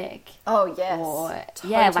empathetic. Oh, yes. Or,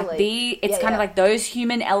 totally. It's kind of like those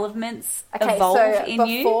human elements evolve in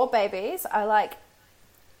you. Before babies, I like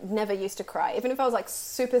never used to cry. Even if I was like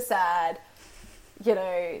super sad, you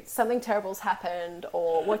know, something terrible's happened,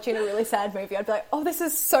 or watching a really sad movie, I'd be like, oh, this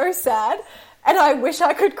is so sad. And I wish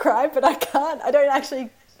I could cry, but I can't.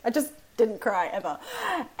 I just didn't cry ever.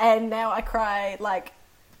 And now I cry like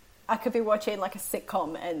I could be watching like a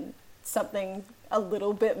sitcom and something a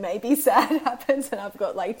little bit maybe sad happens and I've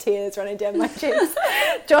got like tears running down my cheeks.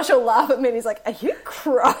 Josh will laugh at me and he's like, are you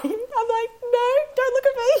crying? I'm like, no, don't look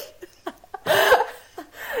at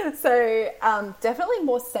me. So definitely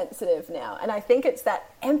more sensitive now. And I think it's that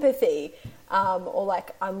empathy or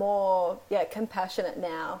like I'm more compassionate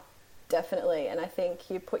now, definitely. And I think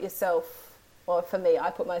you put yourself, or for me,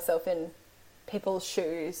 I put myself in people's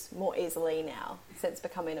shoes more easily now since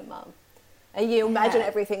becoming a mum. And you imagine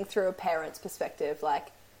everything through a parent's perspective,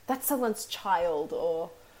 like that's someone's child, or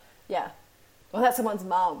that's someone's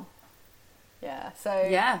mum.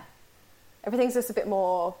 So everything's just a bit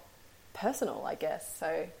more personal, I guess.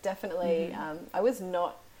 So definitely, I was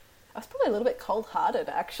probably a little bit cold-hearted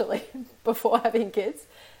actually before having kids,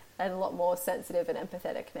 and a lot more sensitive and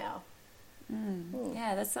empathetic now.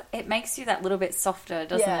 Yeah, it makes you that little bit softer,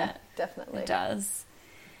 doesn't it? Yeah, definitely. It does.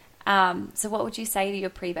 So what would you say to your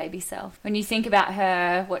pre-baby self? When you think about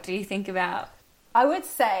her, what do you think about? I would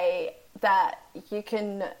say that you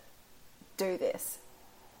can do this.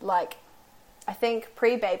 Like, I think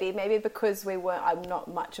pre-baby, maybe because I'm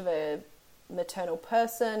not much of a maternal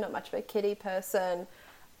person, not much of a kiddie person,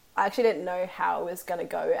 I actually didn't know how I was going to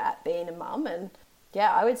go at being a mum. And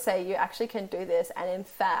I would say you actually can do this. And in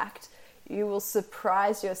fact, you will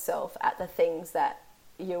surprise yourself at the things that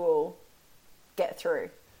you will get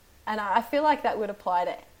through. And I feel like that would apply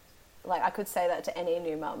to, like, I could say that to any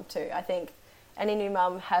new mum too. I think any new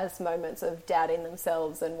mum has moments of doubting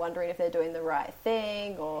themselves and wondering if they're doing the right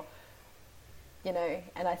thing, or, you know,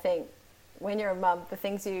 and I think when you're a mum, the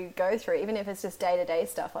things you go through, even if it's just day-to-day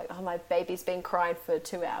stuff, like, oh, my baby's been crying for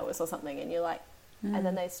 2 hours or something, and you're like, and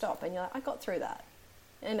then they stop and you're like, I got through that,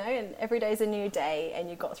 you know, and every day's a new day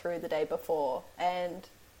and you got through the day before, and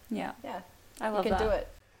I love you can that. do it.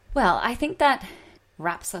 Well, I think that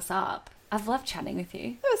wraps us up. I've loved chatting with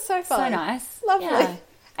you. It was so fun. So nice. Lovely. Yeah.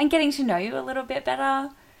 And getting to know you a little bit better.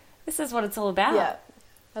 This is what it's all about. Yeah,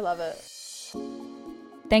 I love it.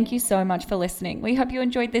 Thank you so much for listening. We hope you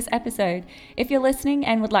enjoyed this episode. If you're listening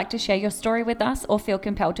and would like to share your story with us, or feel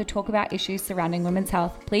compelled to talk about issues surrounding women's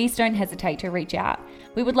health, please don't hesitate to reach out.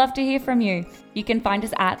 We would love to hear from you. You can find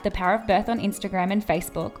us at The Power of Birth on Instagram and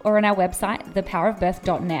Facebook, or on our website,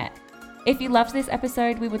 thepowerofbirth.net. If you loved this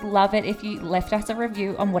episode, we would love it if you left us a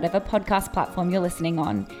review on whatever podcast platform you're listening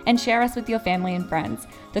on, and share us with your family and friends.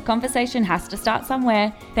 The conversation has to start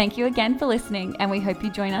somewhere. Thank you again for listening, and we hope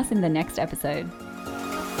you join us in the next episode.